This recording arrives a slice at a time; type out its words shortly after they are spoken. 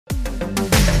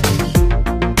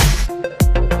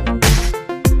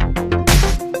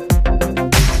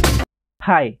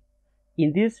Hi,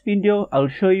 in this video I'll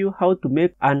show you how to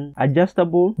make an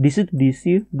adjustable DC to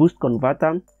DC boost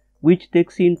converter which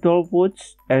takes in 12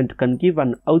 volts and can give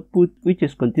an output which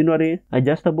is continually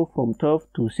adjustable from 12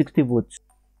 to 60 volts.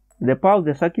 The power of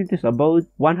the circuit is about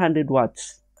 100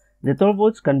 watts. The 12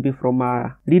 volts can be from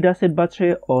a lead-acid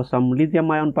battery or some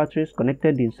lithium-ion batteries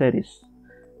connected in series.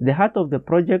 The heart of the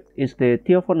project is the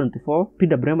TL494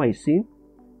 PWM IC.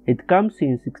 It comes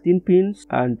in 16 pins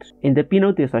and in the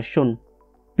pinout is as shown.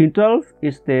 Pin 12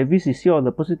 is the VCC or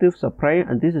the positive supply,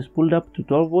 and this is pulled up to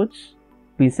 12 volts.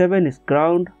 Pin 7 is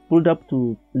ground, pulled up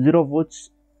to 0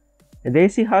 volts. The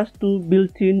AC has two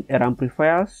built-in air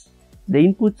amplifiers. The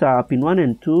inputs are pin 1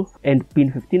 and 2 and pin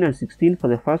 15 and 16 for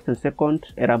the first and second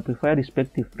air amplifier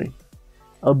respectively.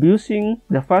 I'll be using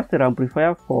the first air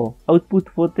amplifier for output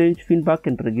voltage feedback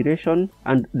and regulation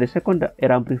and the second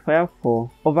air amplifier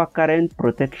for overcurrent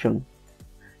protection.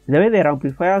 The way the air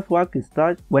amplifiers work is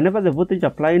that whenever the voltage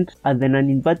applied at the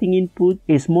non-inverting input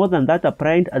is more than that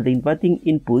applied at the inverting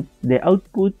input, the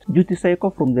output duty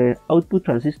cycle from the output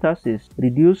transistors is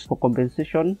reduced for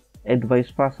compensation and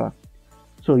vice versa.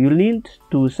 So you'll need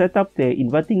to set up the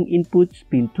inverting inputs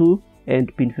pin 2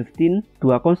 and pin 15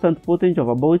 to a constant voltage of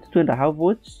about 2.5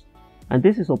 volts, and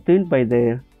this is obtained by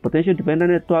the potential divider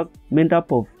network made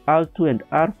up of R2 and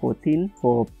R14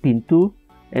 for pin 2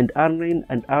 and R9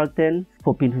 and R10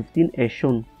 for pin 15 as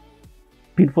shown.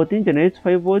 Pin 14 generates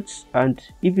 5 volts, and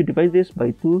if you divide this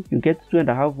by 2 you get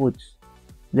 2.5 volts.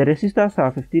 The resistors are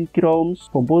 15 kilo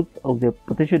ohms for both of the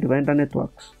potential divider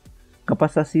networks.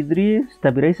 Capacitor C3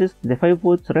 stabilizes the 5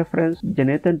 volts reference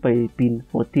generated by pin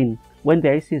 14 when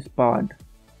the IC is powered.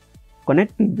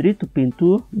 Connect pin 3 to pin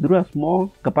 2 through a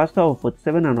small capacitor of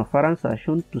 47 nanofarads as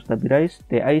shown to stabilize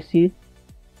the IC.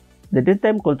 The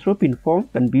daytime control pin 4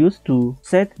 can be used to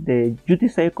set the duty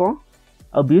cycle.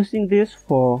 I'll be using this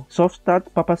for soft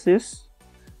start purposes.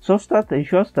 Soft start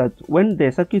ensures that when the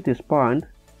circuit is powered,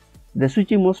 the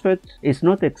switching MOSFET is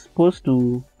not exposed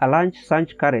to a large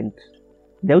surge current.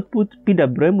 The output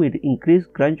PWM will increase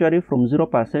gradually from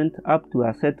 0% up to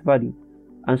a set value,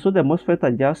 and so the MOSFET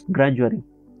adjusts gradually.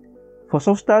 For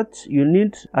soft start, you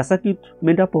need a circuit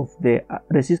made up of the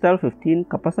resistor 15,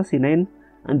 capacitor C9,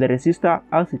 and the resistor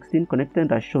R16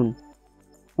 connected as shown.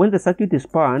 When the circuit is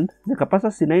powered, the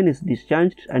capacitor C9 is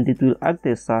discharged and it will act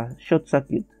as a short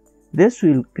circuit. This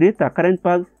will create a current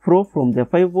path flow from the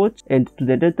 5 volts and to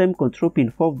the daytime control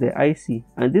pin 4 of the IC,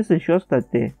 and this ensures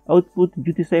that the output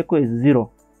duty cycle is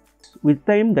 0. With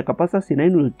time, the capacitor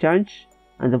C9 will charge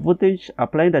and the voltage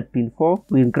applied at pin 4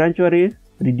 will gradually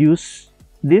reduce.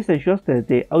 This ensures that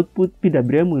the output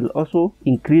PWM will also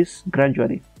increase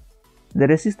gradually. The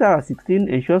resistor R16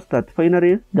 ensures that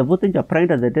finally the voltage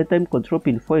applied at the daytime control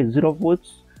pin 4 is 0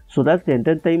 volts, so that the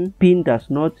daytime pin does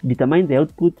not determine the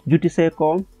output duty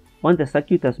cycle once the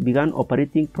circuit has begun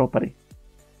operating properly.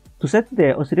 To set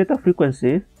the oscillator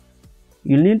frequency,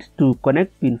 you'll need to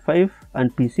connect pin 5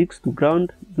 and pin 6 to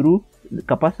ground through the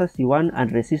capacitor C1 and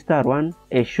resistor R1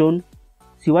 as shown.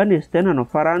 C1 is 10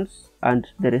 nanofarads and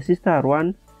the resistor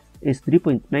R1 is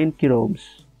 3.9 kilo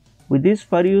ohms. With these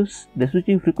values, the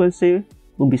switching frequency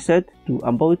will be set to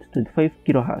about 25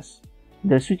 kHz.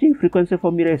 The switching frequency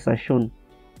formula is as shown.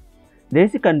 The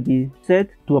AC can be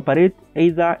set to operate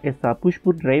either as a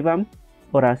push-pull driver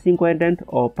or a single-ended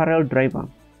or parallel driver.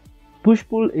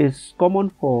 Push-pull is common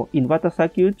for inverter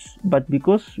circuits, but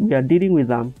because we are dealing with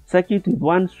a circuit with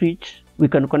one switch, we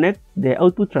can connect the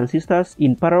output transistors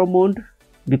in parallel mode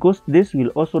because this will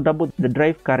also double the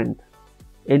drive current.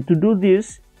 And to do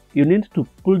this, you need to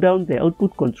pull down the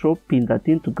output control pin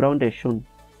 13 to ground as shown.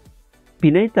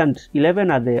 Pin 8 and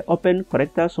 11 are the open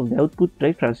collectors of the output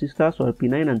drive transistors, while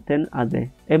pin 9 and 10 are the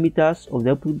emitters of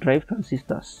the output drive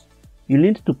transistors. You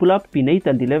need to pull up pin 8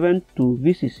 and 11 to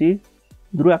VCC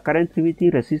through a current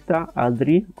limiting resistor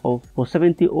R3 of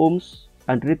 470 ohms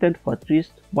and rated for at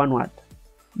least 1 watt.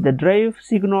 The drive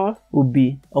signal will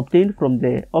be obtained from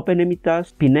the open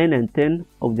emitters pin 9 and 10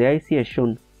 of the IC as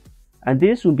shown, and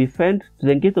this will be fed to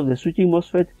the gate of the switching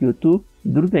MOSFET Q2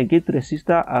 through the gate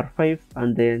resistor R5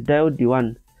 and the diode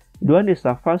D1. D1 is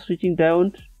a fast switching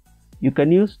diode. You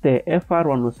can use the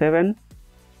FR107.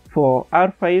 For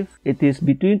R5, it is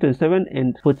between 27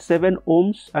 and 47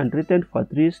 ohms and rated for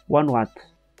at least 1 watt.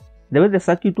 The way the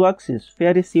circuit works is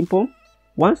very simple.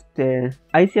 Once the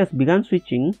IC has begun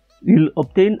switching, you'll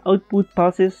obtain output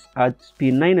pulses at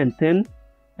pin 9 and 10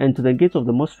 and to the gates of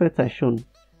the MOSFET as shown.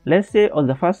 Let's say on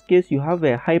the first case you have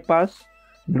a high pass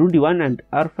through D1 and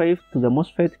R5 to the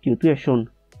MOSFET Q2 as shown.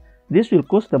 This will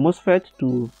cause the MOSFET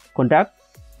to conduct,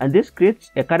 and this creates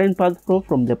a current path flow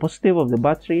from the positive of the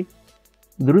battery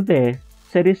through the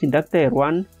series inductor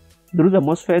R1 through the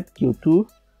MOSFET Q2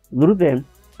 through the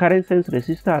current sense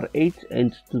resistor R8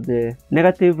 and to the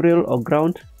negative rail or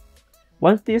ground.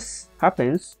 Once this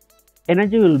happens,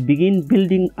 energy will begin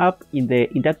building up in the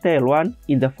inductor L1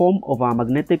 in the form of a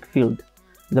magnetic field.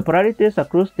 The polarities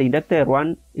across the inductor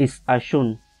L1 is as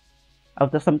shown.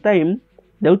 After some time,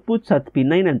 the outputs at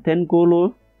P9 and 10 go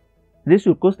low. This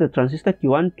will cause the transistor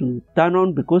Q1 to turn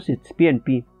on because it's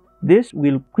PNP. This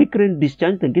will quickly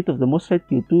discharge the gate of the MOSFET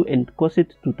Q2 and cause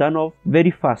it to turn off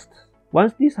very fast.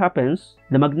 Once this happens,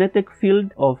 the magnetic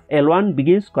field of L1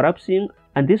 begins collapsing,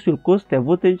 and this will cause the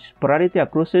voltage polarity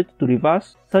across it to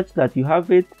reverse such that you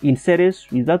have it in series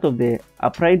with that of the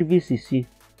applied VCC.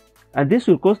 And this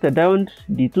will cause the diode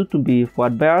D2 to be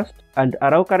forward biased and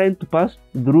allow current to pass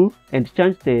through and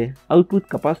charge the output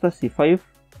capacitor C5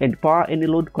 and power any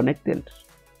load connected.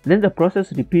 Then the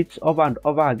process repeats over and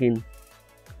over again.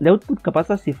 The output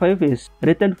capacitor C5 is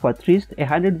rated for at least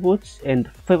 100 volts and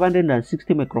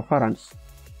 560 microfarads.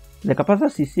 The capacitor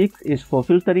C6 is for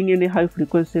filtering any high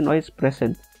frequency noise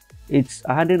present. It's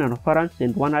 100 nanofarads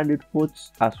and 100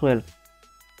 volts as well.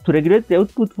 To regulate the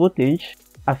output voltage,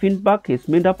 a feedback is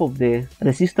made up of the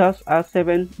resistors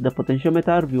R7, the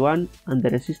potentiometer V1, and the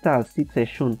resistor R6 as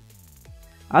shown.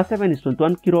 R7 is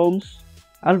 21 kΩ,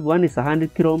 R1 is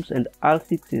 100 kΩ, and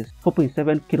R6 is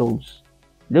 4.7 kΩ.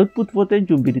 The output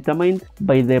voltage will be determined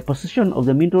by the position of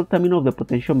the middle terminal of the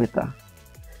potentiometer.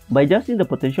 By adjusting the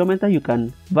potentiometer, you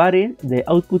can vary the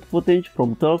output voltage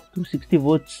from 12 to 60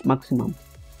 volts maximum.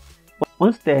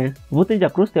 Once the voltage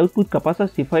across the output capacitor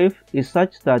C5 is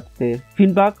such that the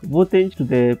feedback voltage to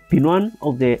the pin 1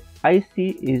 of the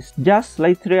IC is just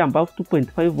slightly above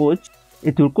 2.5 volts,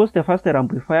 it will cause the faster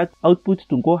amplifier output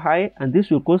to go high, and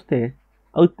this will cause the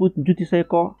output duty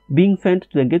cycle being fed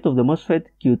to the gate of the MOSFET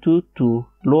Q2 to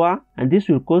lower, and this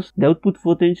will cause the output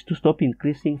voltage to stop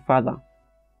increasing further.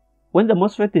 When the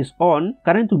MOSFET is on,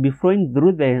 current will be flowing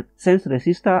through the sense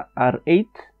resistor R8,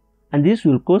 and this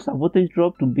will cause a voltage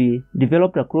drop to be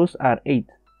developed across R8.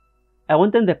 I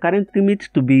wanted the current limit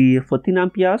to be 14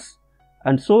 amperes,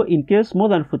 and so in case more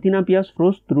than 14 amperes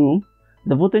flows through,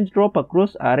 the voltage drop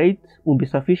across R8 will be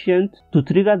sufficient to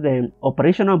trigger the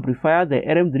operational amplifier, the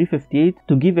RM358,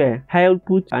 to give a high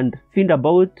output and feed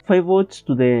about 5 volts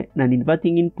to the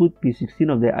non-inverting input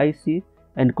P16 of the IC,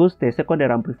 and cause the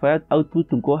secondary amplifier output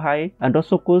to go high, and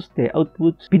also cause the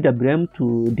output PWM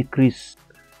to decrease.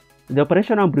 The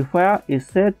operational amplifier is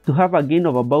said to have a gain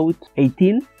of about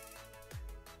 18.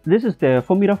 This is the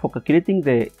formula for calculating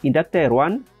the inductor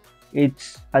R1.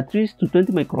 It's at least to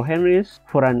 20 microhenries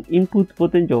for an input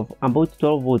voltage of about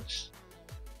 12 volts.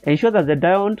 Ensure that the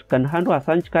diode can handle a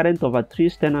surge current of at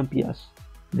least 10 amperes.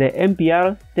 The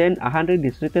MPR 10100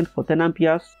 is rated for 10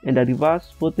 amperes and a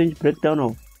reverse voltage breakdown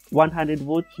of 100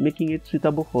 volts, making it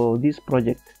suitable for this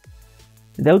project.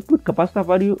 The output capacitor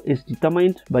value is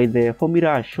determined by the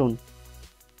formula as shown.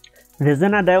 The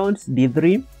Zener diodes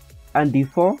D3 and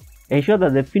D4 ensure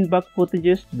that the feedback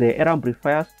voltages to the error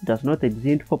amplifiers does not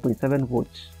exceed 4.7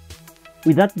 volts.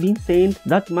 With that being said,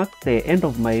 that marks the end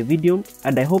of my video,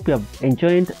 and I hope you have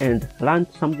enjoyed and learned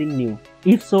something new.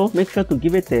 If so, make sure to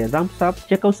give it a thumbs up,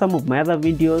 check out some of my other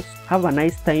videos, have a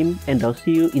nice time, and I'll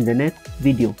see you in the next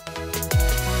video.